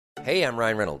Hey, I'm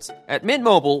Ryan Reynolds. At Mint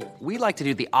Mobile, we like to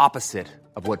do the opposite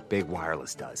of what Big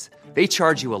Wireless does. They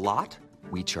charge you a lot,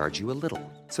 we charge you a little.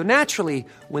 So naturally,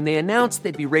 when they announced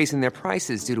they'd be raising their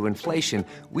prices due to inflation,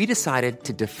 we decided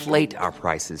to deflate our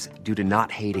prices due to not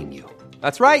hating you.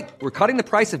 That's right. We're cutting the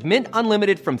price of Mint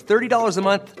Unlimited from $30 a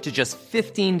month to just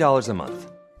 $15 a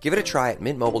month. Give it a try at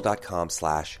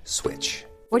mintmobile.com/switch.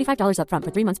 $45 up front for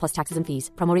 3 months plus taxes and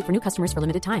fees. Promo rate for new customers for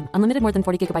limited time. Unlimited more than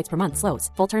 40 gigabytes per month. Slows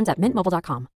full terms at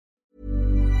mintmobile.com.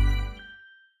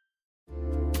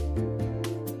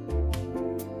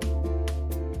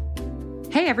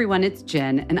 Hey everyone, it's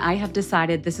Jen, and I have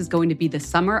decided this is going to be the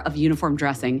summer of uniform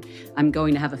dressing. I'm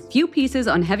going to have a few pieces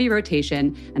on heavy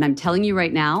rotation, and I'm telling you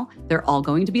right now, they're all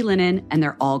going to be linen, and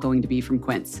they're all going to be from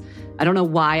Quince. I don't know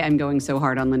why I'm going so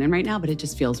hard on linen right now, but it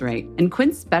just feels right. And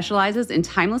Quince specializes in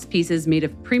timeless pieces made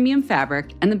of premium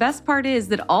fabric, and the best part is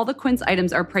that all the Quince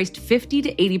items are priced 50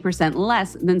 to 80%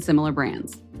 less than similar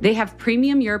brands. They have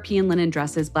premium European linen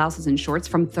dresses, blouses, and shorts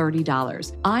from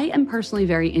 $30. I am personally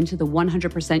very into the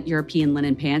 100% European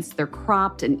linen pants. They're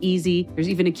cropped and easy. There's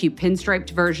even a cute pinstriped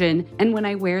version. And when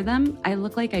I wear them, I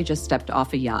look like I just stepped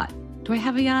off a yacht. Do I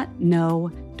have a yacht?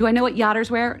 No. Do I know what yachters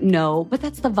wear? No, but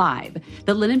that's the vibe.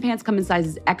 The linen pants come in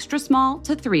sizes extra small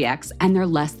to 3X, and they're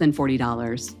less than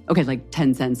 $40. Okay, like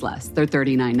 10 cents less. They're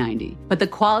 $39.90. But the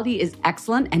quality is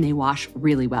excellent, and they wash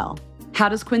really well. How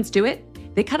does Quince do it?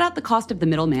 They cut out the cost of the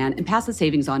middleman and pass the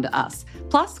savings on to us.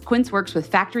 Plus, Quince works with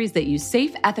factories that use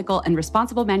safe, ethical, and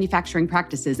responsible manufacturing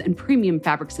practices and premium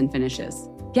fabrics and finishes.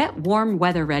 Get warm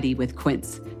weather ready with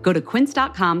Quince. Go to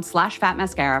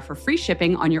quince.com/fatmascara for free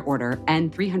shipping on your order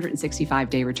and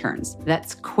 365-day returns.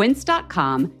 That's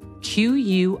quince.com,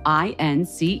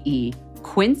 QUINCE,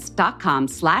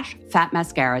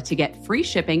 quince.com/fatmascara to get free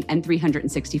shipping and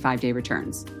 365-day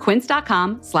returns.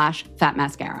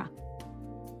 Quince.com/fatmascara.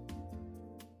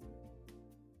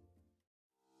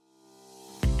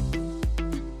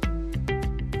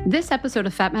 This episode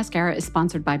of Fat Mascara is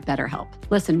sponsored by BetterHelp.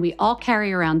 Listen, we all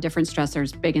carry around different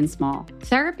stressors, big and small.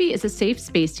 Therapy is a safe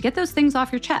space to get those things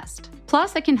off your chest.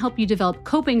 Plus, I can help you develop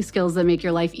coping skills that make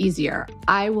your life easier.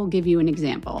 I will give you an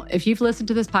example. If you've listened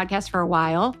to this podcast for a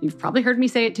while, you've probably heard me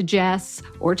say it to Jess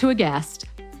or to a guest.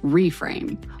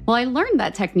 Reframe. Well, I learned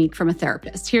that technique from a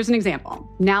therapist. Here's an example.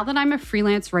 Now that I'm a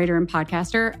freelance writer and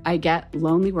podcaster, I get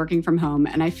lonely working from home,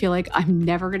 and I feel like I'm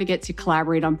never going to get to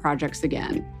collaborate on projects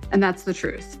again. And that's the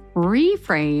truth.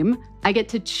 Reframe, I get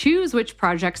to choose which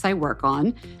projects I work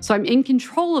on, so I'm in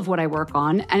control of what I work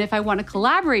on, and if I want to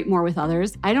collaborate more with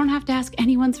others, I don't have to ask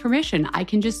anyone's permission. I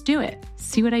can just do it.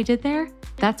 See what I did there?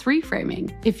 That's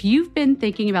reframing. If you've been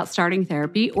thinking about starting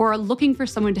therapy or are looking for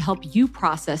someone to help you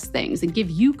process things and give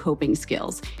you coping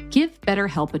skills, give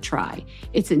BetterHelp a try.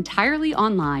 It's entirely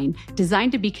online,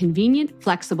 designed to be convenient,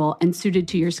 flexible, and suited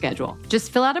to your schedule.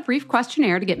 Just fill out a brief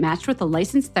questionnaire to get matched with a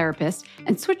licensed therapist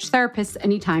and switch therapists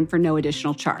anytime for no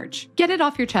additional charge. Get it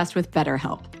off your chest with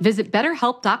BetterHelp. Visit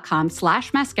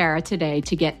betterhelp.com/mascara today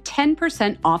to get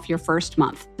 10% off your first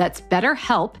month. That's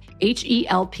BetterHelp,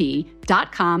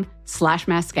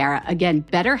 HELP.com/mascara. Again,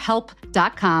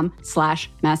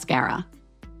 betterhelp.com/mascara.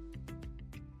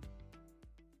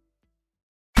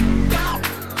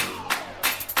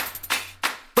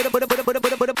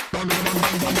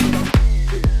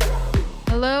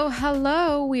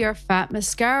 Hello. We are Fat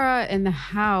Mascara in the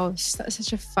house. That's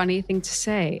such a funny thing to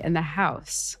say. In the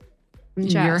house. In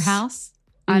your house?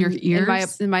 In your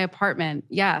ears? In my apartment.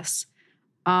 Yes.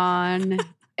 On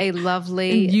a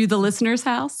lovely... You, the listener's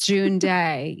house? June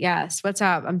day. Yes. What's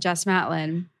up? I'm Jess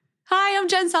Matlin. Hi, I'm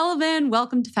Jen Sullivan.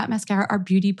 Welcome to Fat Mascara, our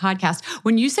beauty podcast.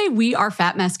 When you say we are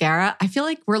Fat Mascara, I feel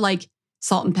like we're like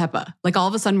Salt and Pepper. Like all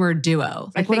of a sudden we're a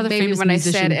duo. Like I think maybe when I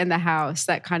said in the house,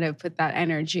 that kind of put that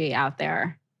energy out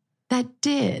there. That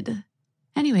did.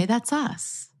 Anyway, that's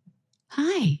us.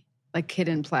 Hi. Like Kid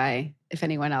and Play. If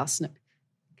anyone else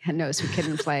knows who Kid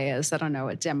and Play is, I don't know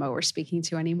what demo we're speaking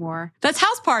to anymore. That's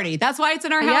House Party. That's why it's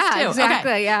in our house too.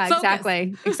 Exactly. Okay. Yeah,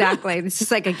 Focus. exactly. This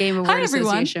is like a game of word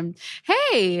association.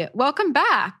 Hey, welcome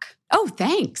back. Oh,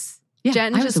 thanks. Yeah,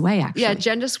 Jen I was away actually. Yeah,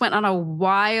 Jen just went on a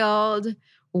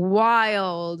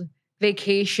wild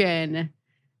vacation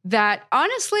that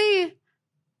honestly,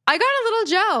 I got a little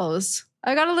jealous.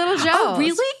 Oh,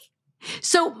 really?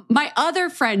 So my other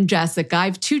friend, Jessica, I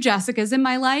have two Jessicas in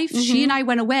my life. Mm-hmm. She and I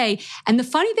went away. And the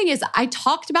funny thing is I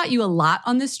talked about you a lot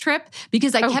on this trip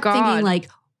because I kept thinking like,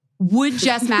 would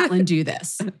Jess Matlin do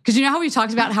this? Because you know how we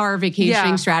talked about how our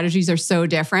vacationing strategies are so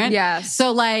different? Yes.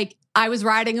 So like I was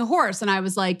riding a horse and I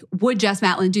was like, would Jess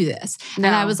Matlin do this? No.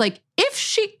 And I was like,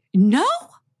 no?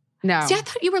 No. See, I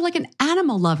thought you were like an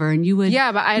animal lover and you would.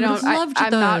 Yeah, but I you would don't. have loved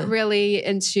I'm not really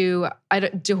into.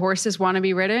 Do horses want to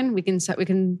be ridden? We can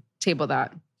table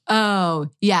that. Oh,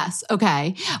 yes.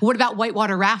 Okay. What about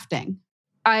whitewater rafting?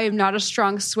 I'm not a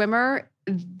strong swimmer.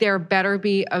 There better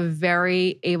be a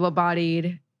very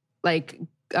able-bodied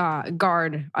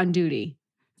guard on duty.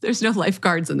 There's no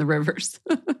lifeguards in the rivers.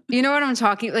 You know what I'm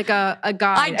talking? Like a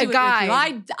guide. I'd do it with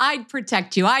you. I'd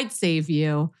protect you. I'd save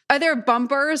you. Are there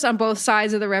bumpers on both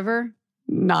sides of the river?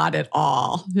 Not at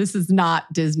all. This is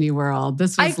not Disney World.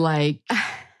 This was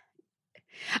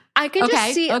I can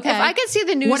just see if I could see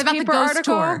the newspaper what about the ghost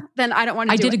article, tour? Then I don't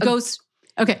want to do it. I did a ghost.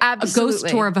 Okay, absolutely. A ghost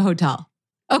tour of a hotel.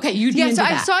 Okay, you'd be into so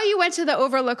I that. saw you went to the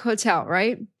Overlook Hotel,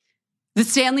 right? The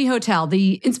Stanley Hotel,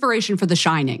 the inspiration for The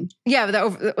Shining. Yeah,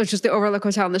 which is the Overlook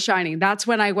Hotel in The Shining. That's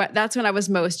when I went. That's when I was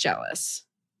most jealous.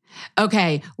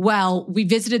 Okay, well, we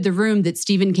visited the room that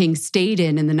Stephen King stayed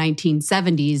in the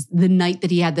 1970s, the night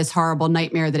that he had this horrible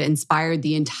nightmare that inspired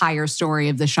the entire story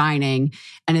of The Shining.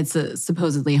 And it's a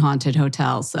supposedly haunted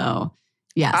hotel. So,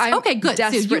 yes. Okay, good.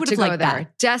 Desperate so you would to have go liked there.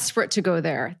 that. Desperate to go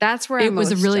there. That's where I'm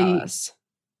most jealous.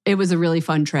 It was a really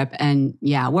fun trip. And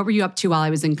yeah, what were you up to while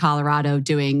I was in Colorado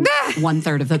doing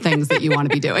 1/3 of the things that you want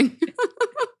to be doing?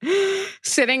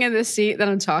 Sitting in the seat that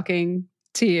I'm talking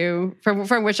to you,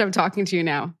 from which I'm talking to you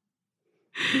now.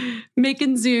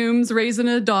 Making Zooms, raising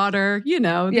a daughter, the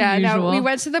usual. No, we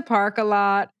went to the park a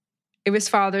lot. It was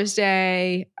Father's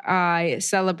Day. I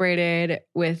celebrated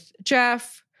with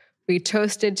Jeff. We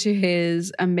toasted to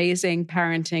his amazing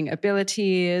parenting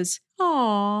abilities.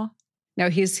 Aww. No,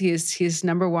 he's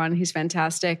number one. He's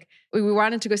fantastic. We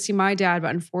wanted to go see my dad,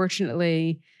 but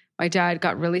unfortunately, my dad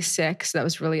got really sick. So that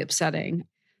was really upsetting.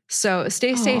 So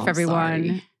stay safe, everyone.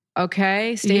 Sorry.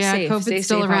 Okay? Stay safe. COVID's stay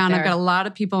still safe around. I've got a lot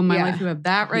of people in my life who have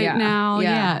that right now.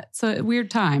 Yeah. It's a weird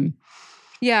time.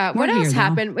 Yeah. What else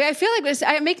happened? I feel like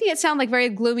I'm making it sound like very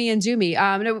gloomy and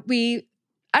doomy. We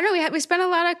spent a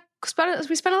lot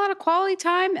of quality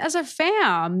time as a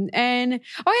fam. And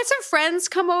I had some friends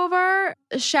come over.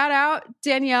 Shout out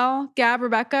Danielle, Gab,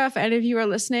 Rebecca, if any of you are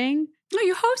listening. No,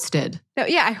 you hosted. No,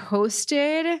 yeah, I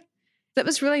hosted. That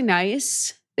was really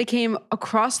nice. They came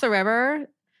across the river.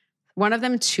 One of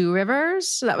them 2 rivers.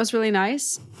 So that was really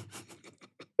nice.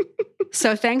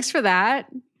 So thanks for that.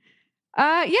 We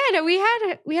had a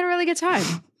really good time.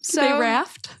 So Did they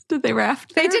raft? Did they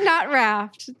raft? They did not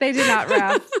raft.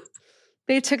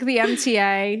 They took the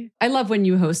MTA. I love when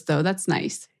you host though. That's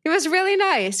nice. It was really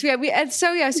nice. We had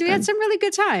some really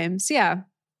good times. Yeah.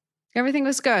 Everything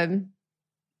was good.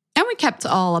 And we kept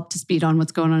all up to speed on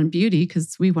what's going on in beauty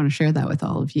because we want to share that with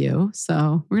all of you.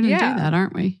 So we're going to do that,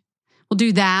 aren't we? We'll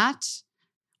do that.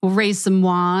 We'll raise some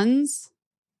wands.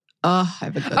 Oh, I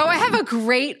have a good one. I have a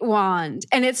great wand.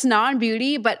 And it's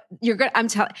non-beauty, but you're good. I'm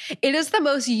telling it is the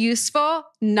most useful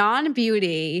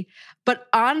non-beauty, but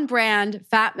on-brand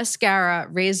fat mascara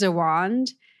razor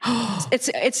wand.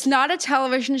 It's not a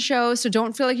television show, so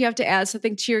don't feel like you have to add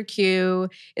something to your queue.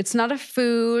 It's not a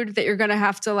food that you're going to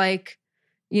have to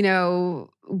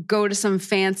go to some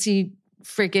fancy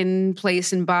freaking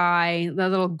place and buy the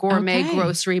little gourmet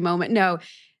grocery moment. No,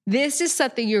 this is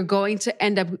something you're going to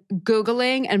end up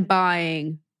Googling and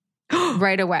buying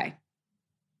right away.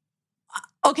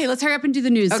 Okay, let's hurry up and do the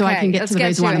news so I can get to the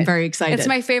razor wand. I'm very excited. It's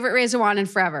my favorite razor wand in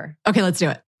forever. Okay, let's do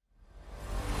it.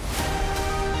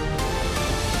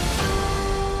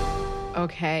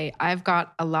 Okay, I've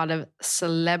got a lot of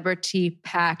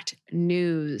celebrity-packed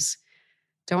news.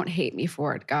 Don't hate me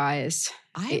for it, guys.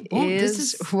 This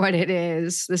is what it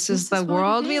is. This is the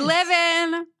world we live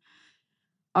in.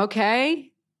 Okay?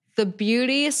 The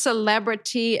beauty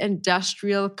celebrity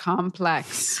industrial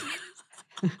complex.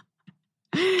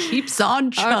 Keeps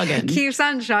on chugging. Keeps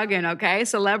on chugging, okay?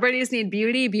 Celebrities need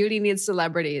beauty. Beauty needs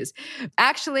celebrities.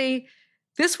 Actually,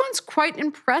 this one's quite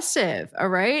impressive, all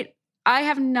right? I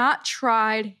have not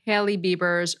tried Hailey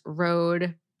Bieber's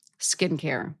Rhode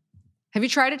skincare. Have you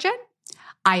tried it, Jen?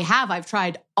 I have. I've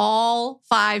tried all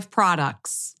 5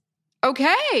 products.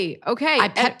 Okay. I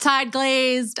peptide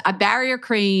glazed, I barrier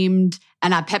creamed,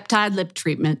 and I peptide lip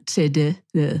treatment.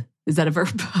 Is that a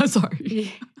verb?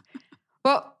 Sorry.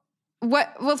 Well,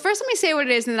 first let me say what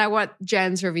it is, and then I want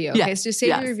Jen's review. Okay, so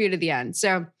save the review to the end.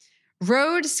 So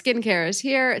Rhode Skincare is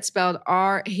here. It's spelled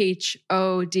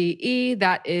RHODE.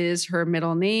 That is her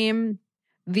middle name.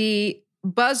 The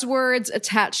buzzwords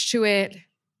attached to it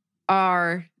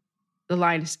are: the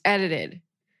line is edited,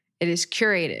 it is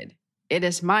curated, it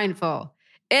is mindful,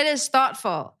 it is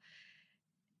thoughtful.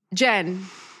 Jen,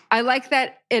 I like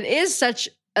that it is such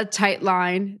a tight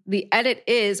line. The edit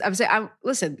is,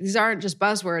 listen, these aren't just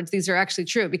buzzwords. These are actually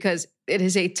true because it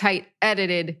is a tight,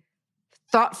 edited,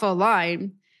 thoughtful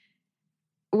line.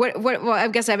 Well, I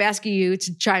guess I'm asking you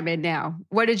to chime in now.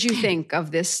 What did you think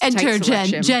of this Enter tight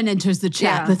selection? Jen enters the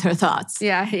chat with her thoughts.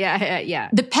 Yeah.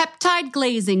 The peptide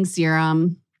glazing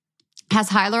serum has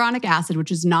hyaluronic acid,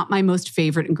 which is not my most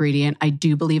favorite ingredient. I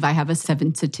do believe I have a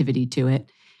sensitivity to it.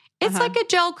 It's like a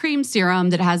gel cream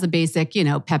serum that has a basic,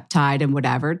 peptide and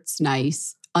whatever. It's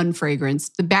nice,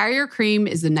 unfragranced. The barrier cream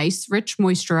is a nice, rich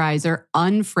moisturizer,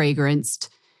 unfragranced.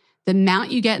 The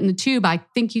amount you get in the tube, I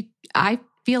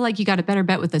feel like you got a better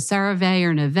bet with a CeraVe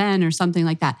or an Aven or something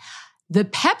like that. The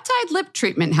peptide lip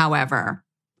treatment, however,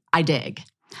 I dig.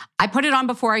 I put it on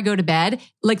before I go to bed.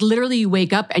 Like literally you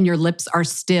wake up and your lips are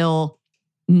still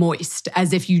moist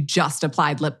as if you just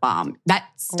applied lip balm. That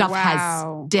stuff has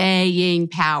staying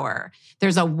power.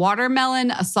 There's a watermelon,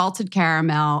 a salted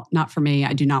caramel, not for me.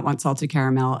 I do not want salted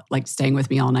caramel like staying with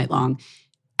me all night long.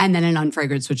 And then an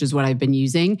unfragranced, which is what I've been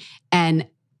using. And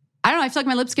I don't know, I feel like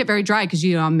my lips get very dry because,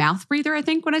 I'm a mouth breather, I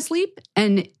think, when I sleep.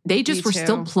 And they just were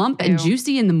still plump and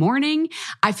juicy in the morning.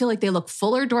 I feel like they look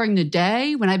fuller during the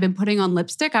day. When I've been putting on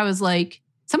lipstick, I was like,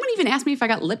 someone even asked me if I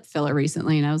got lip filler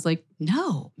recently. And I was like,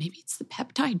 no, maybe it's the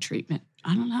peptide treatment.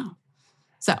 I don't know.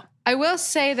 So I will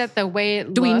say that the way it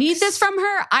looks... Do we need this from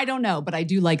her? I don't know, but I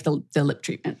do like the lip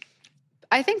treatment.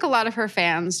 I think a lot of her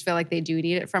fans feel like they do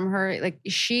need it from her. Like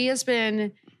she has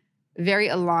been... very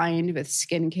aligned with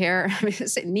skincare. I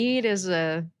mean, need is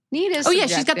subjective. Yeah,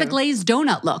 she's got the glazed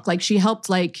donut look. Like she helped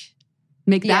make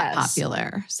that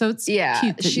popular. So it's cute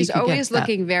that she's always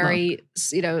looking very,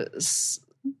 dewified.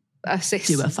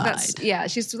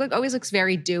 She's always looks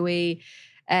very dewy,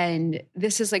 and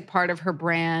this is like part of her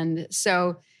brand.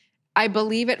 So I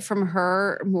believe it from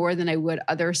her more than I would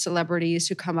other celebrities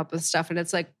who come up with stuff, and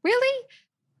it's like, really,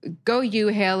 go you,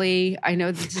 Hailey. I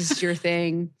know this is your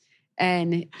thing.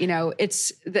 And,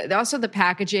 it's also the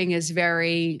packaging is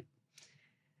very,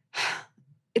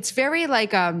 it's very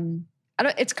like,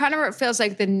 it's kind of, it feels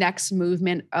like the next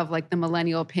movement of like the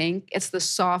millennial pink. It's the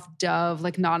soft dove,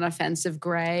 like non-offensive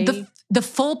gray. The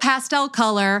full pastel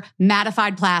color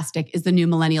mattified plastic is the new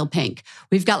millennial pink.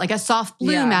 We've got like a soft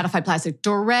blue mattified plastic.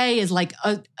 Doré is like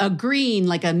a green,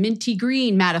 like a minty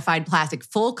green mattified plastic.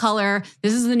 Full color.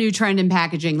 This is the new trend in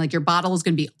packaging. Like your bottle is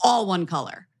going to be all one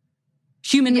color.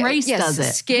 Human Race does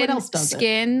it. Skin, what else does it?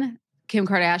 Kim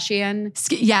Kardashian.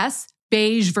 Yes,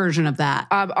 beige version of that.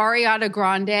 Ariana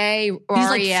Grande, These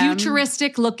like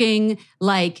futuristic looking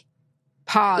like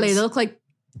pods. They look like,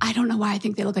 I don't know why I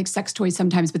think they look like sex toys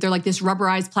sometimes, but they're like this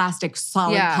rubberized plastic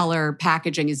solid color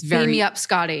packaging is very... Beam me up,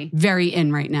 Scotty. Very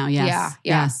in right now, yes.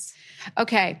 Yes.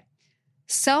 Okay.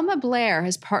 Selma Blair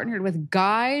has partnered with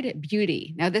Guide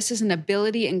Beauty. Now, this is an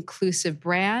ability-inclusive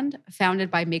brand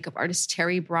founded by makeup artist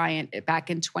Terry Bryant back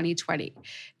in 2020.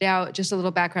 Now, just a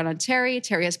little background on Terry.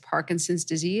 Terry has Parkinson's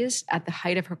disease. At the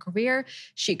height of her career,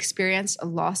 she experienced a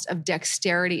loss of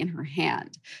dexterity in her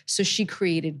hand. So she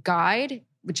created Guide,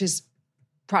 which is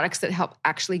products that help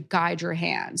actually guide your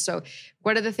hand. So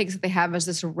one of the things that they have is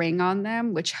this ring on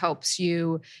them, which helps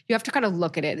you have to kind of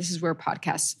look at it. This is where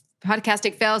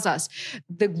podcasting fails us.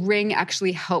 The ring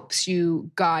actually helps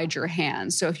you guide your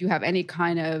hand. So if you have any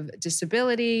kind of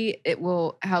disability, it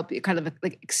will help you kind of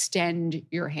like extend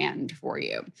your hand for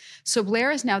you. So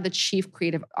Blair is now the chief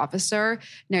creative officer.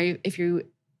 Now, if you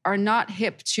are not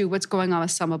hip to what's going on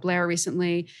with Selma Blair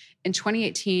recently, in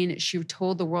 2018, she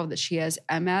told the world that she has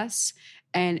MS.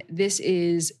 And this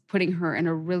is putting her in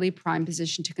a really prime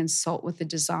position to consult with the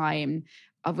design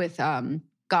with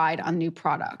Guide on new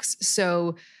products.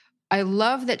 So I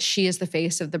love that she is the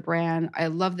face of the brand. I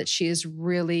love that she is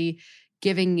really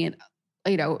giving it,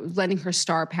 lending her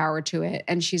star power to it.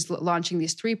 And she's launching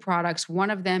these 3 products. One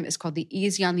of them is called the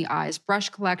Easy on the Eyes Brush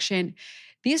Collection.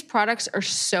 These products are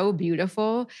so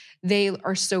beautiful. They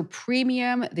are so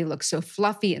premium. They look so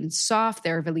fluffy and soft.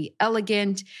 They're really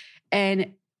elegant.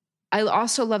 And I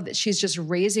also love that she's just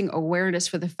raising awareness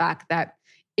for the fact that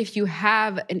if you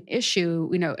have an issue,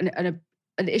 an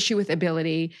issue with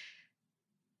ability,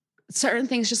 certain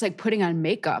things just like putting on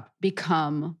makeup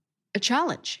become a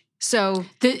challenge. So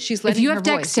she's letting if you her have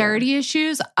voice dexterity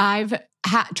issues, I've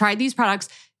tried these products.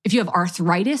 If you have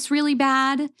arthritis really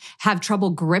bad, have trouble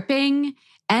gripping,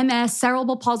 MS,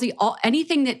 cerebral palsy,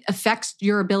 anything that affects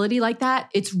your ability like that,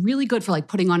 it's really good for like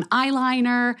putting on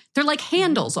eyeliner. They're like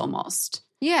handles almost.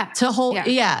 Yeah. To hold.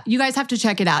 Yeah. You guys have to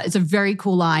check it out. It's a very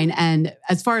cool line. And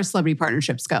as far as celebrity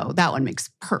partnerships go, that one makes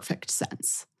perfect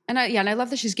sense. And I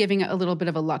love that she's giving it a little bit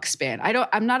of a luxe spin.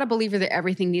 I'm not a believer that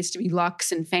everything needs to be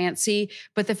luxe and fancy,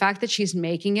 but the fact that she's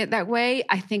making it that way,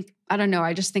 I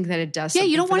just think that it does. Yeah,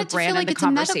 you don't want it to feel like it's a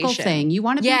medical thing. You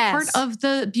want to be part of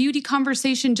the beauty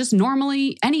conversation just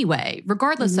normally anyway,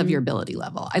 regardless of your ability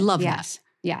level. I love that.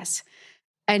 Yes.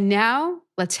 And now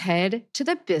let's head to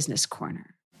the business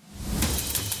corner.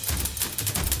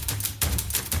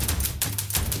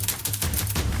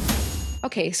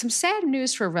 Okay, some sad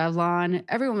news for Revlon.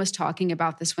 Everyone was talking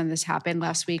about this when this happened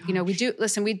last week. You know,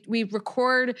 we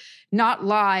record not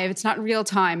live, it's not in real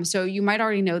time. So you might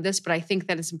already know this, but I think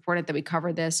that it's important that we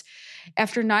cover this.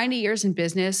 After 90 years in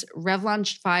business, Revlon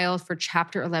filed for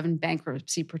Chapter 11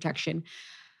 bankruptcy protection.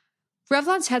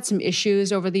 Revlon's had some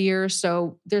issues over the years,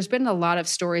 so there's been a lot of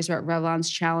stories about Revlon's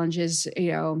challenges,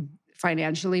 you know,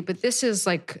 financially, but this is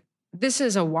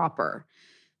a whopper.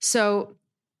 So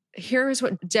here's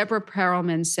what Deborah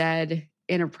Perelman said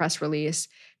in a press release.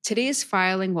 Today's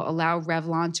filing will allow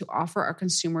Revlon to offer our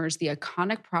consumers the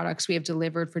iconic products we have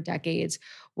delivered for decades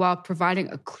while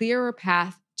providing a clearer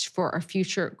path for our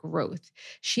future growth.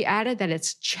 She added that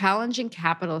its challenging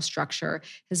capital structure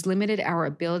has limited our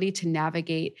ability to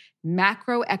navigate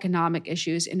macroeconomic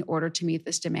issues in order to meet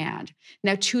this demand.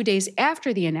 Now, 2 days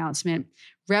after the announcement,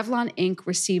 Revlon Inc.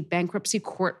 received bankruptcy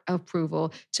court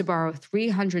approval to borrow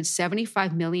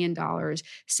 $375 million,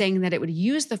 saying that it would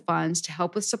use the funds to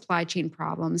help with supply chain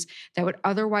problems that would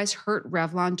otherwise hurt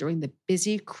Revlon during the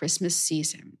busy Christmas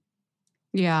season.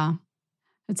 Yeah,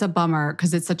 it's a bummer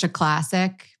because it's such a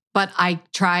classic. But I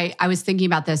was thinking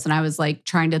about this and I was like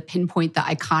trying to pinpoint the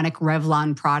iconic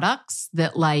Revlon products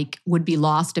that like would be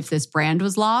lost if this brand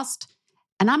was lost.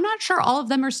 And I'm not sure all of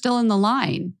them are still in the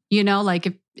line. You know,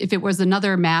 like if it was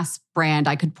another mass brand,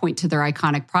 I could point to their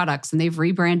iconic products. And they've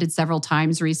rebranded several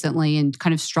times recently and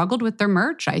kind of struggled with their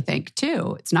merch, I think,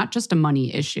 too. It's not just a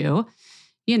money issue.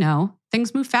 You know,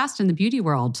 things move fast in the beauty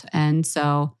world. And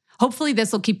so hopefully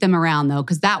this will keep them around, though,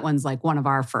 because that one's like one of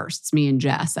our firsts, me and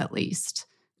Jess, at least.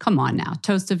 Come on now.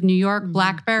 Toast of New York,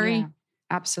 Blackberry. Yeah,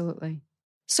 absolutely.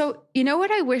 So, you know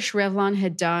what I wish Revlon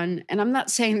had done? And I'm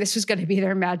not saying this was going to be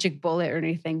their magic bullet or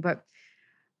anything, but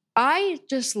I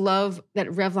just love that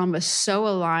Revlon was so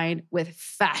aligned with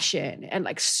fashion and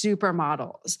like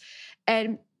supermodels.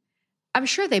 And I'm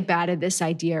sure they batted this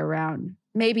idea around.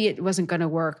 Maybe it wasn't going to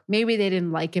work. Maybe they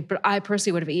didn't like it, but I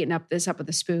personally would have eaten this up with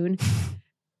a spoon.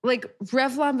 Like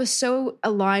Revlon was so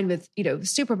aligned with, you know,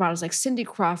 supermodels like Cindy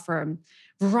Crawford,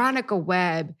 Veronica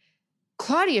Webb,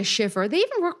 Claudia Schiffer. They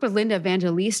even worked with Linda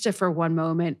Evangelista for one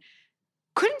moment.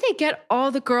 Couldn't they get all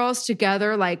the girls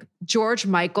together like George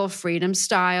Michael Freedom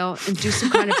style and do some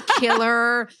kind of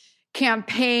killer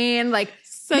campaign? Like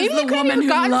says maybe the woman who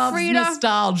loves Frida.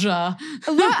 Nostalgia.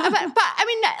 But I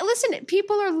mean, listen,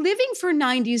 people are living for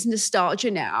 90s nostalgia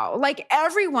now. Like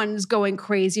everyone's going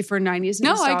crazy for 90s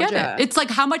nostalgia. No, I get it. It's like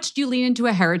how much do you lean into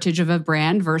a heritage of a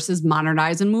brand versus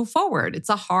modernize and move forward? It's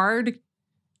a hard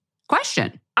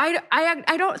question.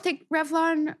 I don't think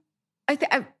Revlon,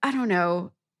 I don't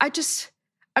know. I'm just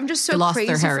so they lost crazy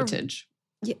their heritage.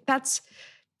 Yeah,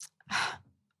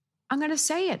 I'm going to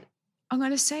say it.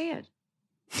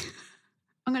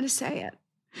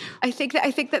 I think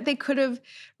that they could have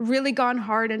really gone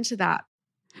hard into that.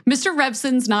 Mr.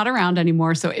 Revson's not around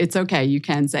anymore, so it's okay. You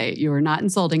can say it. You are not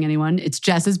insulting anyone. It's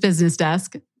Jess's business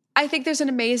desk. I think there's an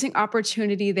amazing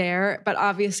opportunity there, but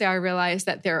obviously I realize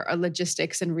that there are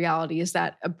logistics and realities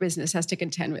that a business has to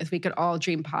contend with. We could all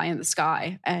dream pie in the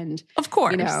sky. And of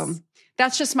course, you know,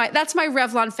 that's my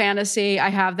Revlon fantasy. I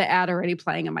have the ad already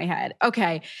playing in my head.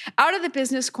 Okay. Out of the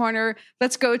business corner,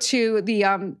 let's go to the,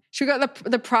 should we go to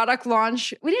the product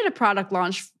launch? We need a product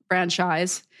launch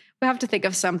franchise. We have to think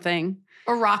of something.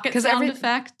 A rocket sound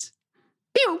effect.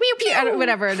 Pew, pew, pew.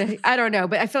 Whatever. I don't know,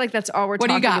 but I feel like that's all we're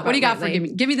talking about. What do you got lately.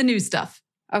 For give me the new stuff?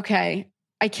 Okay.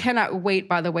 I cannot wait,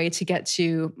 by the way, to get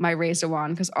to my Razor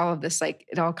wand because all of this, like,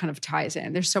 it all kind of ties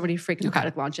in. There's so many freaking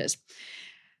product launches.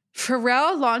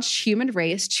 Pharrell launched Human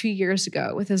Race 2 years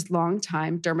ago with his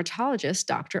longtime dermatologist,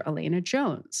 Dr. Elena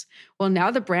Jones. Well,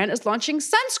 now the brand is launching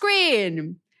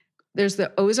sunscreen. There's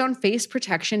the Ozone Face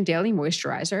Protection Daily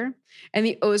Moisturizer and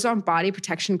the Ozone Body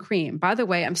Protection Cream. By the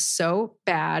way, I'm so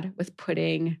bad with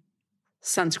putting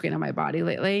sunscreen on my body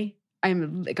lately.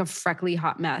 I'm like a freckly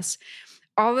hot mess.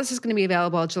 All this is going to be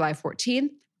available July 14th.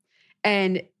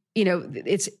 And, you know,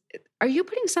 are you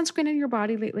putting sunscreen on your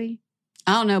body lately?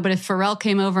 I don't know, but if Pharrell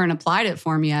came over and applied it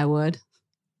for me, I would.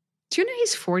 Do you know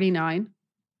he's 49?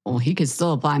 Well, he could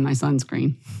still apply my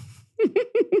sunscreen.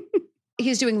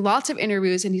 He's doing lots of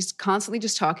interviews and he's constantly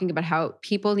just talking about how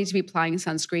people need to be applying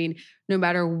sunscreen no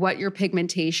matter what your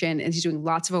pigmentation, and he's doing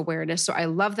lots of awareness. So I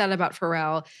love that about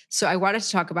Pharrell. So I wanted to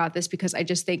talk about this because I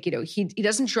just think, you know, he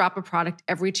doesn't drop a product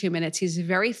every 2 minutes. He's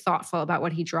very thoughtful about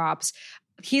what he drops.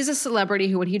 He's a celebrity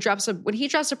who when he drops a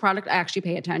product, I actually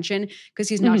pay attention because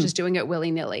he's not just doing it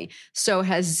willy-nilly. So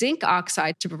has zinc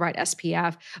oxide to provide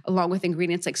SPF along with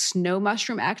ingredients like snow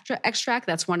mushroom extract.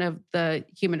 That's one of the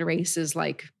Human Race's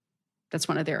like That's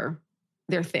one of their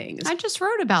things. I just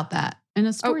wrote about that in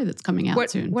a story that's coming out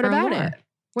soon. What about it?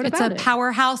 It's a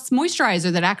powerhouse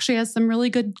moisturizer that actually has some really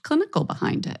good clinical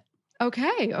behind it.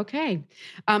 Okay.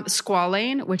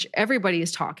 Squalane, which everybody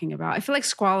is talking about. I feel like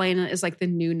squalane is like the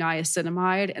new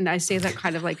niacinamide. And I say that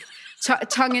kind of like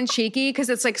tongue in cheeky because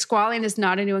it's like squalane is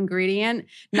not a new ingredient.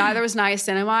 Neither was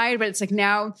niacinamide, but it's like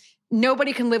now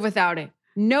nobody can live without it.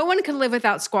 No one can live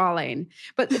without squalane,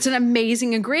 but it's an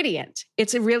amazing ingredient.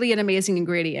 It's really an amazing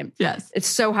ingredient. Yes. It's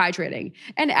so hydrating.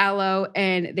 And aloe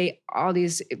and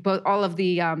all of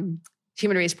the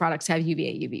human race products have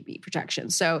UVA, UVB protection.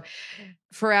 So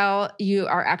Pharrell, you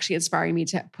are actually inspiring me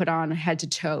to put on head to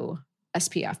toe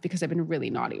SPF because I've been really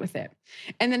naughty with it.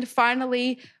 And then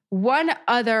finally, one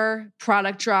other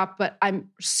product drop, but I'm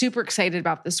super excited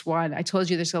about this one. I told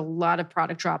you there's a lot of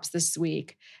product drops this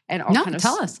week and all kind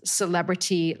of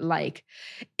celebrity like.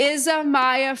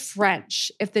 Isamaya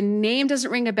French. If the name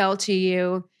doesn't ring a bell to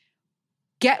you,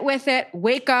 get with it.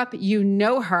 Wake up. You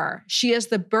know her. She is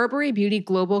the Burberry Beauty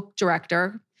Global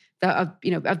Director of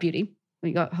beauty.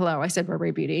 We go, hello, I said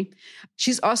Burberry Beauty.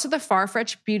 She's also the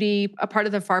Farfetch Beauty, a part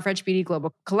of the Farfetch Beauty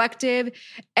Global Collective.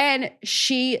 And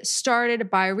she started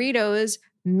Byredo's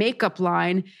makeup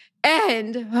line.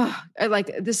 And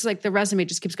this is like the resume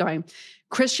just keeps going.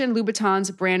 Christian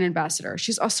Louboutin's brand ambassador.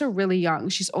 She's also really young.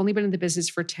 She's only been in the business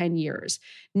for 10 years.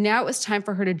 Now it's time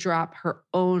for her to drop her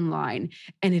own line.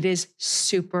 And it is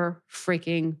super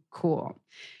freaking cool.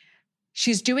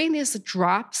 She's doing these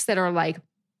drops that are like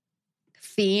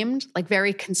themed, like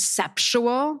very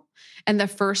conceptual. And the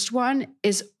first one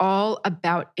is all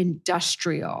about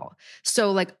industrial.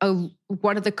 So like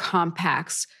one of the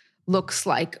compacts looks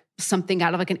like something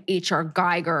out of like an H.R.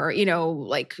 Geiger,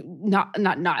 like not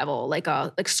novel,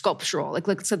 like sculptural,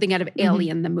 like something out of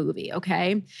Alien, the movie,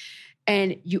 okay?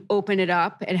 And you open it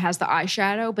up, it has the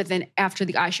eyeshadow, but then after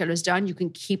the eyeshadow is done, you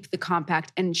can keep the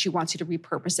compact and she wants you to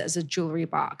repurpose it as a jewelry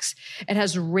box. It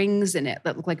has rings in it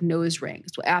that look like nose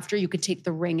rings. So after you can take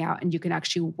the ring out and you can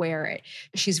actually wear it.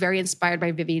 She's very inspired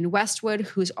by Vivienne Westwood,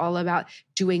 who's all about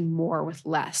doing more with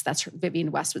less. That's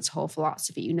Vivienne Westwood's whole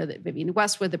philosophy. You know that Vivienne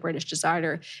Westwood, the British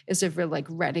designer, is a real like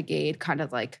renegade kind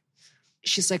of like,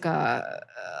 she's like a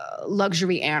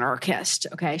luxury anarchist.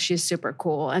 Okay. She's super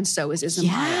cool. And so is Isamaya.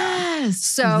 Yes.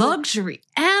 So luxury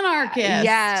anarchist.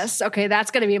 Yes. Okay.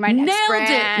 That's going to be my next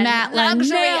brand. Nailed it, Matlin.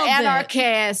 Luxury Nailed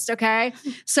anarchist. It. Okay.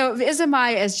 So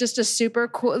Isamaya is just a super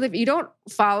cool. If you don't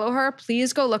follow her,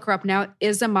 please go look her up now.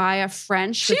 Isamaya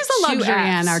French. She's a luxury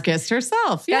anarchist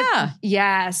herself. Yeah.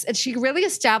 Yes. And she really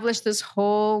established this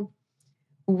whole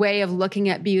way of looking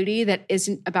at beauty that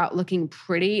isn't about looking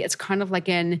pretty. It's kind of like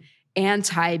an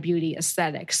anti-beauty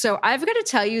aesthetic. So I've got to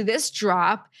tell you,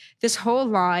 this whole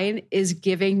line is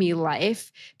giving me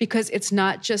life because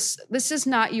this is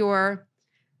not your,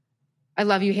 I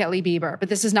love you, Hailey Bieber, but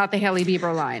this is not the Hailey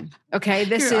Bieber line. Okay.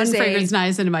 This is unfragrance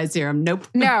niacinamide serum. Nope.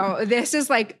 No, this is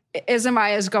like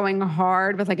Isamaya is going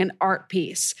hard with like an art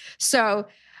piece. So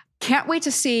can't wait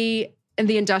to see in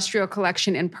the industrial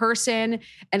collection in person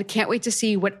and can't wait to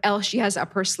see what else she has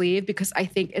up her sleeve because I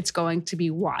think it's going to be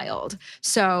wild.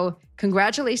 So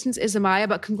congratulations, Isamaya,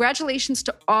 but congratulations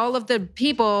to all of the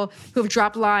people who have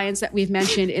dropped lines that we've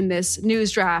mentioned in this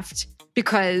news draft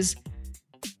because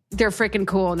they're freaking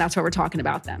cool and that's why we're talking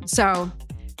about them. So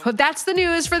that's the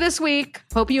news for this week.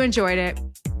 Hope you enjoyed it.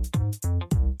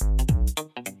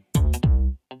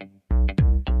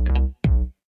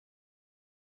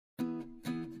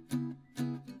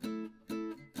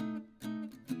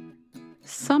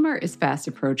 Summer is fast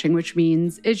approaching, which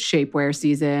means it's shapewear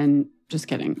season. Just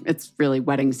kidding. It's really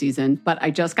wedding season. But I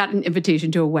just got an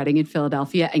invitation to a wedding in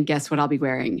Philadelphia, and guess what I'll be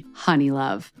wearing? Honey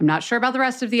Love. I'm not sure about the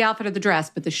rest of the outfit or the dress,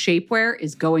 but the shapewear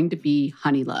is going to be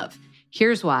Honey Love.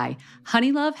 Here's why.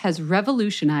 Honey Love has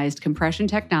revolutionized compression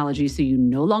technology so you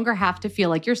no longer have to feel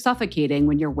like you're suffocating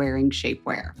when you're wearing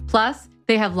shapewear. Plus,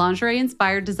 they have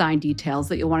lingerie-inspired design details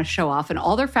that you'll want to show off, and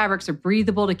all their fabrics are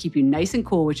breathable to keep you nice and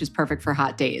cool, which is perfect for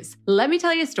hot days. Let me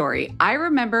tell you a story. I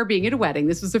remember being at a wedding,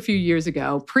 this was a few years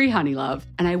ago, pre-Honey Love,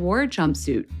 and I wore a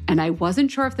jumpsuit, and I wasn't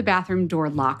sure if the bathroom door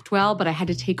locked well, but I had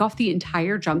to take off the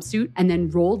entire jumpsuit and then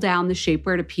roll down the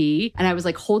shapewear to pee, and I was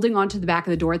like holding onto the back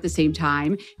of the door at the same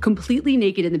time, completely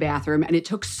naked in the bathroom, and it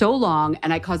took so long,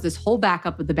 and I caused this whole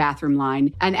backup of the bathroom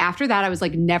line, and after that, I was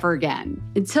like, never again.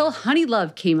 Until Honey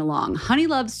Love came along. Honey Honey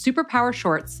Love's Superpower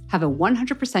shorts have a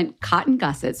 100% cotton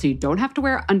gusset, so you don't have to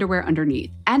wear underwear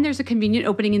underneath. And there's a convenient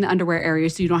opening in the underwear area,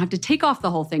 so you don't have to take off the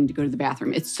whole thing to go to the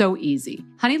bathroom. It's so easy.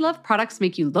 Honey Love products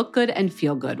make you look good and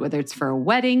feel good, whether it's for a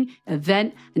wedding,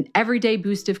 event, an everyday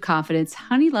boost of confidence.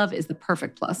 Honey Love is the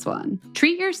perfect plus one.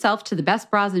 Treat yourself to the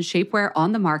best bras and shapewear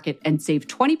on the market and save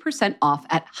 20% off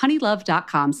at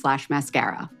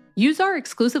honeylove.com/mascara. Use our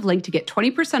exclusive link to get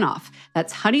 20% off.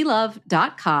 That's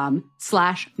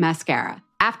honeylove.com/mascara.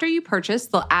 After you purchase,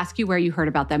 they'll ask you where you heard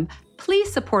about them.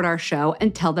 Please support our show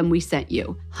and tell them we sent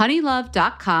you.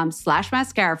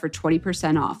 honeylove.com/mascara for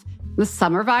 20% off. The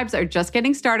summer vibes are just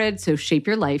getting started, so shape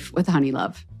your life with Honey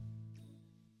Love.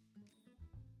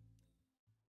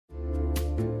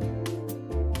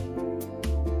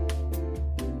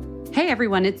 Hey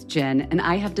everyone, it's Jen, and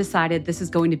I have decided this is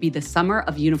going to be the summer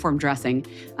of uniform dressing.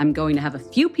 I'm going to have a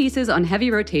few pieces on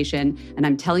heavy rotation, and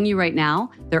I'm telling you right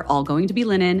now, they're all going to be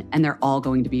linen, and they're all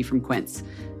going to be from Quince.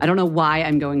 I don't know why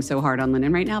I'm going so hard on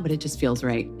linen right now, but it just feels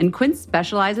right. And Quince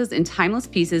specializes in timeless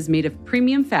pieces made of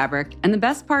premium fabric, and the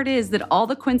best part is that all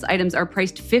the Quince items are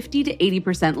priced 50 to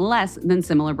 80% less than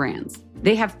similar brands.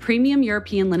 They have premium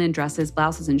European linen dresses,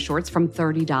 blouses, and shorts from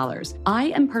 $30. I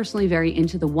am personally very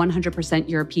into the 100%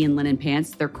 European linen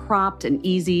pants. They're cropped and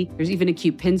easy. There's even a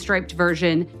cute pinstriped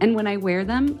version. And when I wear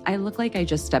them, I look like I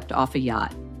just stepped off a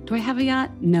yacht. Do I have a yacht?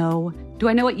 No. Do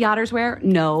I know what yachters wear?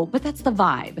 No, but that's the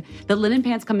vibe. The linen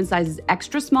pants come in sizes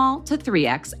extra small to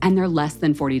 3X, and they're less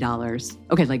than $40.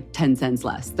 Okay, like 10 cents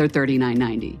less. They're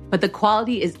 $39.90. But the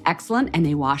quality is excellent, and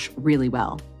they wash really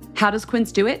well. How does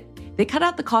Quince do it? They cut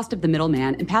out the cost of the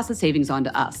middleman and pass the savings on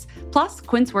to us. Plus,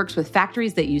 Quince works with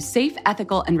factories that use safe,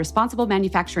 ethical, and responsible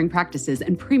manufacturing practices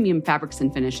and premium fabrics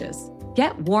and finishes.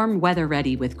 Get warm weather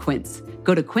ready with Quince.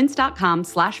 Go to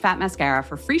quince.com/fatmascara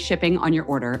for free shipping on your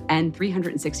order and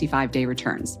 365-day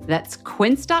returns. That's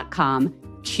quince.com,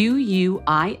 QUINCE,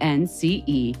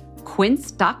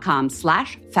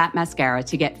 quince.com/fatmascara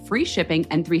to get free shipping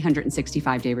and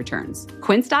 365-day returns.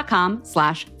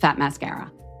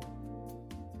 Quince.com/fatmascara.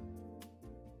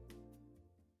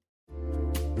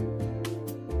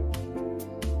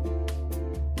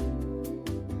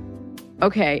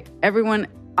 Okay, everyone,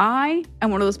 I am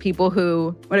one of those people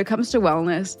who, when it comes to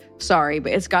wellness, sorry,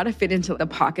 but it's got to fit into the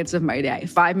pockets of my day.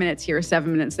 5 minutes here,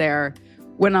 7 minutes there.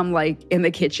 When I'm like in the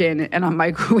kitchen and I'm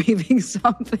microwaving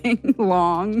something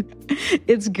long,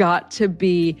 it's got to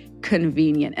be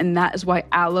convenient. And that is why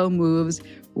Alo Moves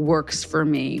works for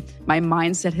me. My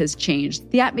mindset has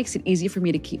changed. The app makes it easy for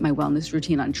me to keep my wellness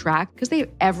routine on track because they have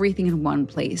everything in one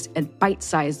place and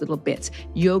bite-sized little bits: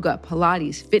 yoga,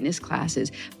 Pilates, fitness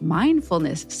classes,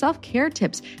 mindfulness, self-care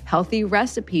tips, healthy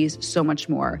recipes, so much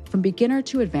more. From beginner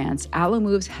to advanced, Alo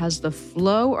Moves has the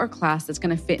flow or class that's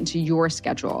going to fit into your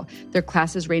schedule. Their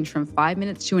classes range from 5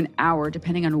 minutes to an hour,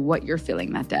 depending on what you're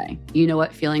feeling that day. You know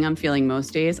what feeling I'm feeling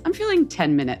most days? I'm feeling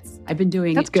 10 minutes. I've been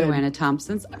doing Joanna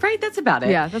Thompson's. Right, that's about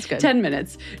it. Yeah, that's good. 10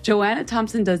 minutes. Joanna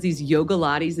Thompson does these yoga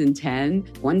lattes in 10.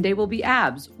 One day will be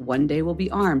abs. One day will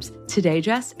be arms. Today,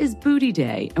 Jess, is booty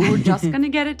day. And we're just going to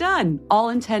get it done all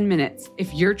in 10 minutes.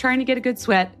 If you're trying to get a good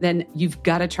sweat, then you've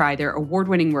got to try their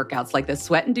award-winning workouts like the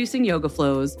sweat-inducing yoga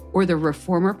flows or the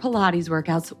reformer Pilates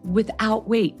workouts without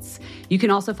weights. You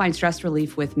can also find stress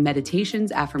relief with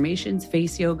meditations, affirmations,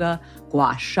 face yoga,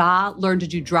 gua sha, learn to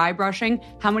do dry brushing.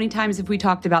 How many times have we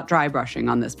talked about dry brushing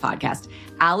on this podcast?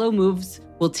 Alo Moves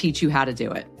will teach you how to do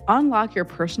it. Unlock your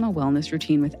personal wellness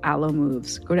routine with Alo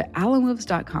Moves. Go to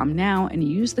alomoves.com now and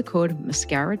use the code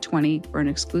MASCARA20 for an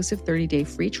exclusive 30-day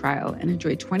free trial and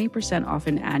enjoy 20% off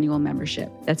an annual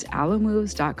membership. That's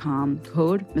alomoves.com,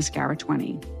 code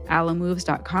MASCARA20.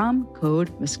 alomoves.com, code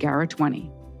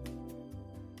MASCARA20.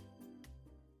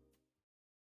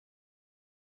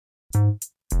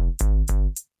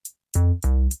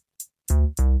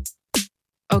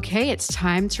 Okay, it's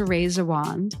time to raise a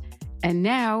wand. And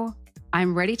now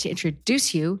I'm ready to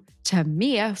introduce you to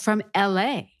Mia from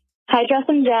LA. Hi, Jess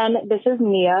and Jen. This is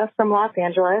Mia from Los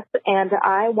Angeles, and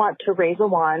I want to raise a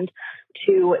wand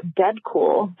to Dead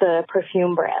Cool, the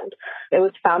perfume brand. It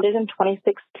was founded in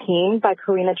 2016 by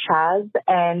Karina Chaz,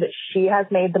 and she has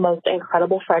made the most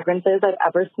incredible fragrances I've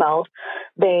ever smelled.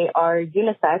 They are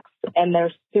unisex, and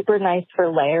they're super nice for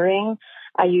layering.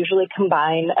 I usually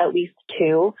combine at least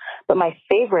two, but my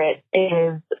favorite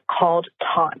is called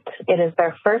Taunt. It is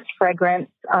their first fragrance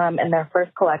in their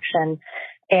first collection,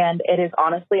 and it is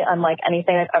honestly unlike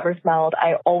anything I've ever smelled.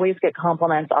 I always get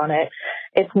compliments on it.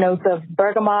 It's notes of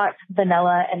bergamot,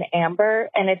 vanilla, and amber,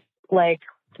 and it's like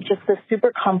just a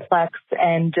super complex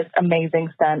and just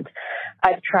amazing scent.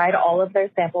 I've tried all of their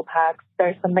sample packs.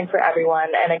 There's something for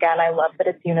everyone, and again, I love that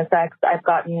it's unisex. I've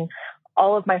gotten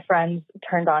all of my friends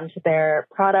turned on to their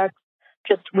products.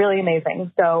 Just really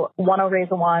amazing. So want to raise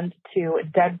a wand to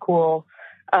Dead Cool.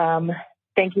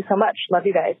 Thank you so much. Love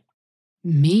you guys.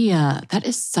 Mia, that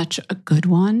is such a good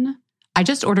one. I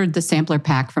just ordered the sampler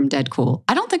pack from Dead Cool.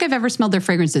 I don't think I've ever smelled their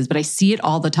fragrances, but I see it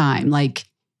all the time. Like,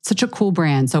 such a cool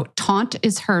brand. So Taunt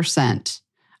is her scent.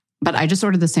 But I just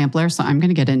ordered the sampler, so I'm going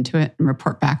to get into it and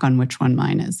report back on which one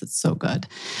mine is. It's so good.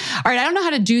 All right, I don't know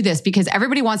how to do this because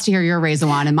everybody wants to hear your Raise a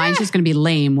Wand, and mine's just going to be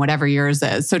lame, whatever yours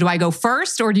is. So do I go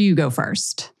first or do you go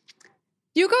first?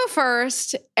 You go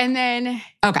first, and then...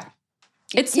 Okay.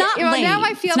 It's not lame. Now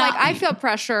I feel like I feel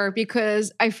pressure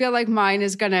because I feel like mine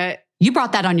is going to... You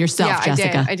brought that on yourself,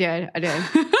 Jessica.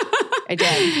 I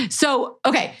did. So,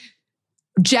 okay.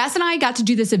 Jess and I got to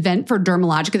do this event for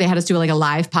Dermalogica. They had us do like a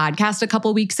live podcast a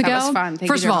couple of weeks ago. That was fun.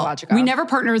 First of all, we never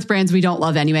partner with brands we don't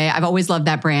love anyway. I've always loved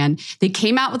that brand. They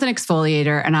came out with an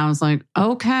exfoliator and I was like,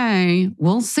 okay,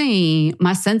 we'll see.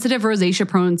 My sensitive rosacea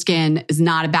prone skin is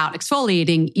not about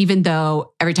exfoliating, even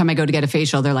though every time I go to get a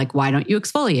facial, they're like, why don't you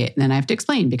exfoliate? And then I have to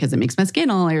explain because it makes my skin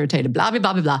all irritated, blah, blah,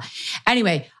 blah, blah, blah.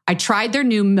 Anyway, I tried their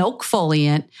new milk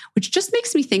foliant, which just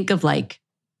makes me think of like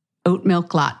oat milk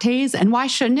lattes. And why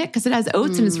shouldn't it? Because it has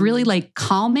oats and it's really like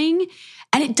calming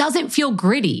and it doesn't feel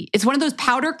gritty. It's one of those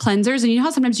powder cleansers. And you know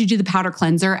how sometimes you do the powder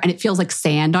cleanser and it feels like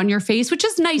sand on your face, which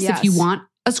is nice if you want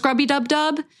a scrubby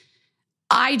dub.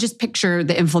 I just picture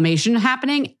the inflammation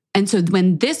happening. And so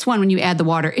when you add the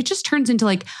water, it just turns into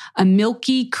like a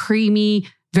milky, creamy,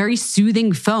 very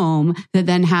soothing foam that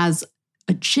then has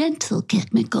a gentle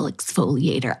chemical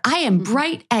exfoliator. I am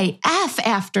bright AF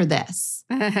after this.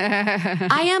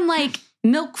 I am like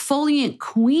milk foliant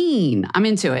queen. I'm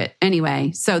into it.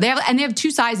 Anyway, so they have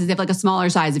two sizes. They have like a smaller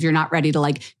size if you're not ready to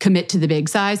like commit to the big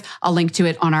size. I'll link to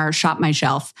it on our Shop My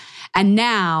Shelf. And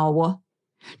now,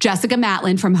 Jessica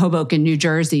Matlin from Hoboken, New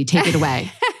Jersey, take it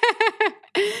away.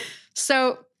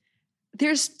 So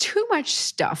there's too much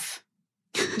stuff.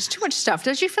 There's too much stuff.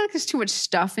 Don't you feel like there's too much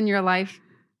stuff in your life?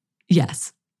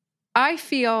 Yes. I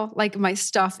feel like my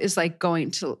stuff is like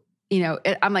going to,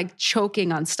 I'm like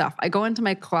choking on stuff. I go into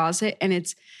my closet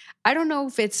and I don't know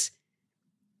if it's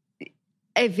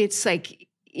like,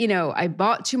 I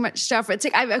bought too much stuff. It's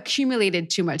like I've accumulated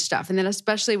too much stuff. And then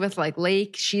especially with like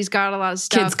Lake, she's got a lot of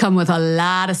stuff. Kids come with a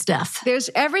lot of stuff. There's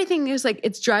everything. There's like,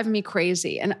 it's driving me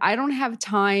crazy. And I don't have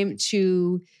time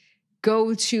to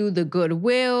go to the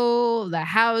Goodwill, the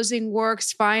Housing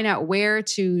Works, find out where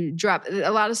to drop a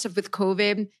lot of stuff with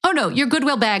COVID. Oh no, your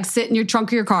Goodwill bags sit in your trunk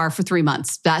of your car for 3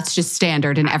 months. That's just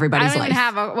standard in everybody's life. I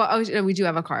don't even have we do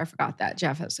have a car. I forgot that.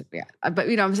 Jeff has, but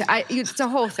you know what I'm saying? It's a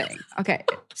whole thing. Okay.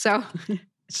 So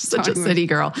she's such a city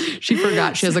girl. She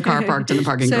forgot she has a car parked in the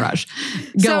parking garage.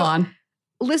 Go on.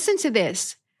 Listen to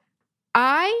this.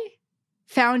 I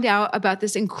found out about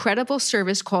this incredible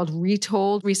service called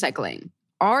Retold Recycling.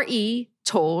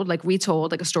 Told, like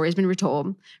retold, like a story has been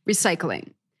retold,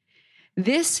 recycling.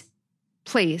 This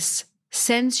place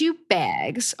sends you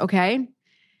bags, okay?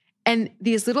 And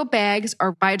these little bags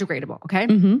are biodegradable, okay?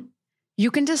 Mm-hmm. You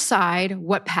can decide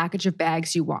what package of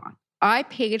bags you want. I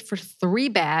paid for 3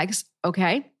 bags,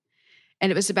 okay?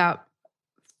 And it was about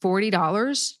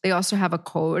 $40. They also have a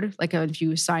code, like if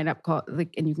you sign up,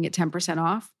 and you can get 10%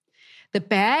 off. The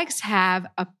bags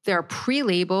they're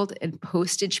pre-labeled and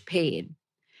postage paid.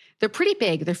 They're pretty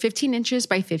big. They're 15 inches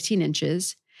by 15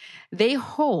 inches. They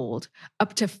hold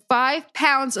up to 5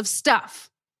 pounds of stuff.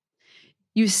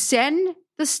 You send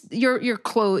your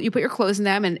clothes, you put your clothes in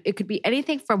them, and it could be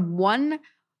anything from one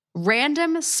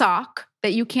random sock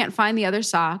that you can't find the other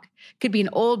sock. It could be an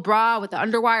old bra with the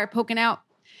underwire poking out.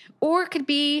 Or it could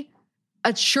be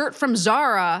a shirt from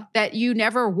Zara that you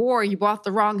never wore. You bought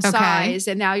the wrong size,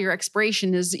 and now your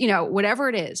expiration is, whatever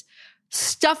it is.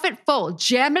 Stuff it full.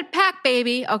 Jam it packed,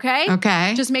 baby. Okay?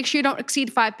 Okay. Just make sure you don't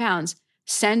exceed 5 pounds.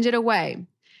 Send it away.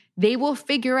 They will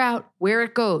figure out where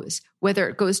it goes, whether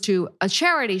it goes to a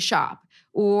charity shop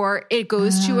or it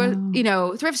goes to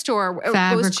a thrift store.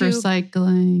 Fabric goes to,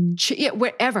 recycling.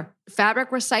 Whatever. Fabric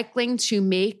recycling to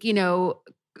make,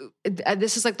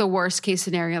 this is like the worst case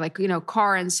scenario, like,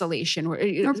 car insulation. Or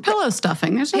pillow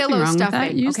stuffing. There's nothing wrong with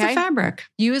that. Use the fabric.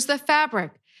 Use the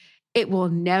fabric. It will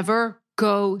never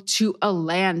go to a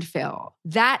landfill.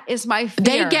 That is my fear.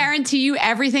 They guarantee you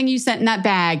everything you sent in that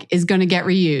bag is going to get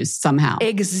reused somehow.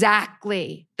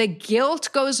 Exactly. The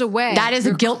guilt goes away. That is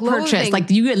a guilt purchase.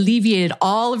 Like you alleviated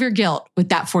all of your guilt with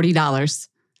that $40.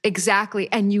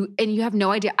 Exactly. And you have no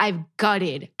idea. I've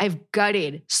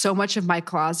gutted so much of my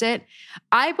closet.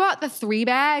 I bought the 3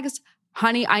 bags.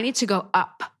 Honey, I need to go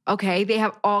up. Okay. They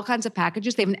have all kinds of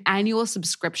packages. They have an annual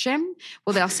subscription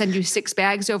where they'll send you 6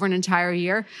 bags over an entire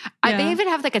year. They even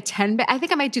have like a 10 bag. I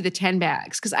think I might do the 10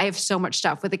 bags because I have so much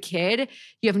stuff. With a kid,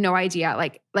 you have no idea.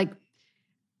 Like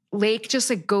Lake just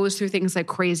like goes through things like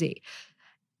crazy.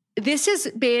 This has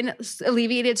been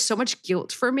alleviated so much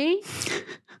guilt for me.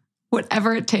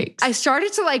 Whatever it takes. I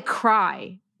started to like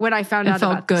cry when I found out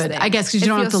about this thing. I guess because you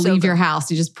don't have to leave your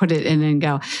house. You just put it in and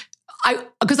go.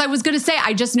 Because I was going to say,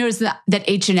 I just noticed that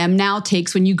H&M now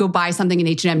takes, when you go buy something in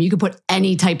H&M, you can put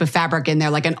any type of fabric in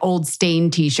there, like an old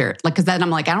stained t-shirt. Like, because then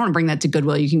I'm like, I don't want to bring that to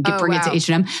Goodwill. You can bring it to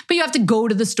H&M, but you have to go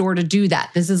to the store to do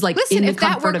that. This is like in the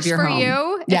comfort of your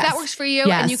home. If that works for you,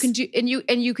 and you can do,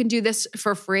 and you can do this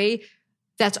for free,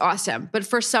 that's awesome. But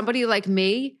for somebody like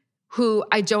me, who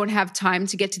I don't have time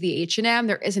to get to the H&M,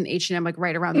 there is an H&M like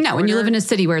right around the corner. No, when you live in a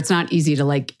city where it's not easy to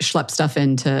like schlep stuff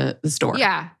into the store.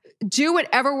 Yeah. Do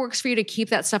whatever works for you to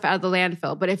keep that stuff out of the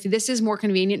landfill. But if this is more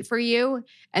convenient for you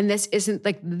and this isn't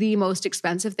like the most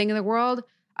expensive thing in the world,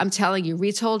 I'm telling you,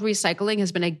 retold recycling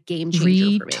has been a game changer for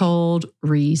me. Retold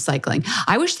recycling.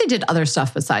 I wish they did other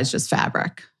stuff besides just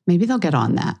fabric. Maybe they'll get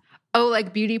on that. Oh,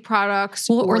 like beauty products.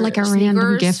 Or like a sneakers.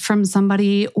 Random gift from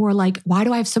somebody. Or like, why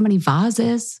do I have so many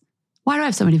vases? Why do I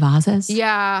have so many vases?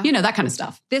 Yeah. You know, that kind of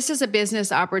stuff. This is a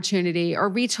business opportunity. Or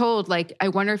retold, like, I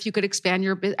wonder if you could expand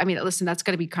your business. I mean, listen, that's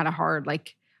going to be kind of hard.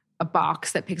 Like a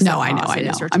box that picks up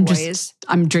vases or toys.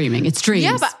 I'm dreaming. It's dreams.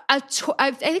 Yeah, but I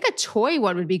think a toy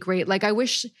one would be great. Like I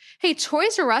wish, hey,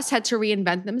 Toys R Us had to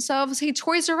reinvent themselves. Hey,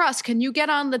 Toys R Us, can you get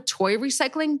on the toy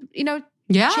recycling,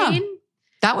 chain?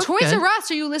 That was Toys good. R Us,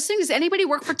 are you listening? Does anybody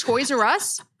work for Toys R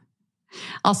Us?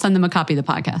 I'll send them a copy of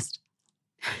the podcast.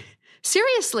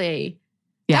 Seriously.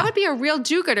 Yeah. That would be a real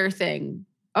do-gooder thing.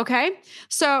 Okay?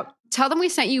 So tell them we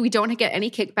sent you. We don't get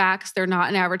any kickbacks. They're not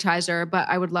an advertiser, but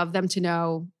I would love them to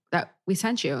know that we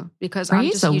sent you because I'm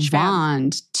just a huge fan.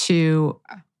 Wand to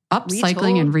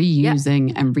upcycling and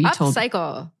reusing and retold.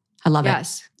 Upcycle. I love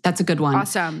it. That's a good one.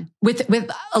 Awesome. With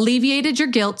alleviated your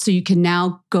guilt so you can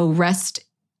now go rest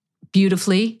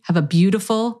beautifully, have a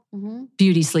beautiful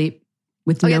beauty sleep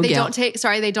with no guilt. They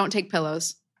don't take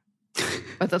pillows.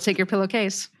 But they'll take your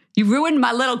pillowcase. You ruined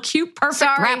my little cute, perfect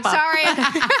wrap-up. Sorry.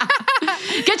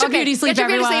 Get your beauty sleep,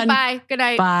 everyone. Beauty sleep. Bye. Good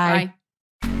night. Bye.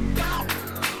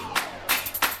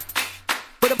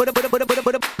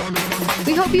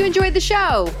 We hope you enjoyed the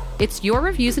show. It's your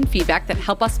reviews and feedback that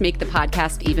help us make the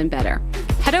podcast even better.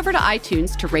 Head over to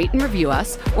iTunes to rate and review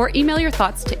us or email your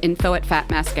thoughts to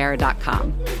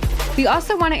info@fatmascara.com. We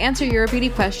also want to answer your beauty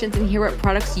questions and hear what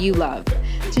products you love.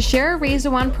 To share a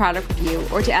Razor Wand product review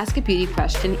or to ask a beauty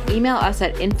question, email us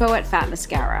at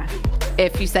info@fatmascara.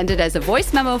 If you send it as a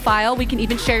voice memo file, we can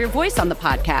even share your voice on the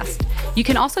podcast. You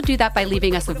can also do that by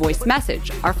leaving us a voice message.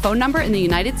 Our phone number in the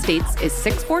United States is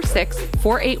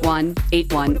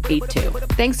 646-481-8182.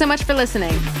 Thanks so much for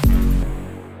listening.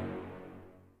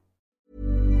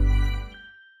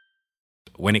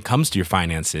 When it comes to your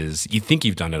finances, you think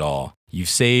you've done it all. You've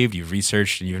saved, you've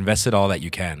researched, and you've invested all that you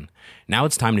can. Now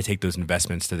it's time to take those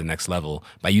investments to the next level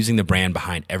by using the brand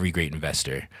behind every great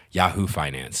investor, Yahoo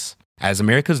Finance. As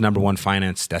America's #1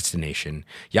 finance destination,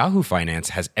 Yahoo Finance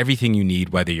has everything you need,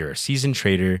 whether you're a seasoned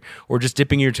trader or just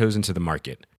dipping your toes into the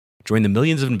market. Join the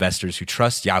millions of investors who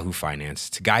trust Yahoo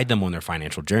Finance to guide them on their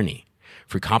financial journey.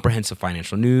 For comprehensive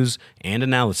financial news and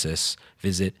analysis,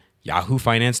 visit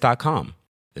yahoofinance.com,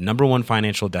 the #1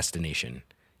 financial destination,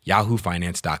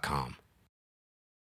 yahoofinance.com.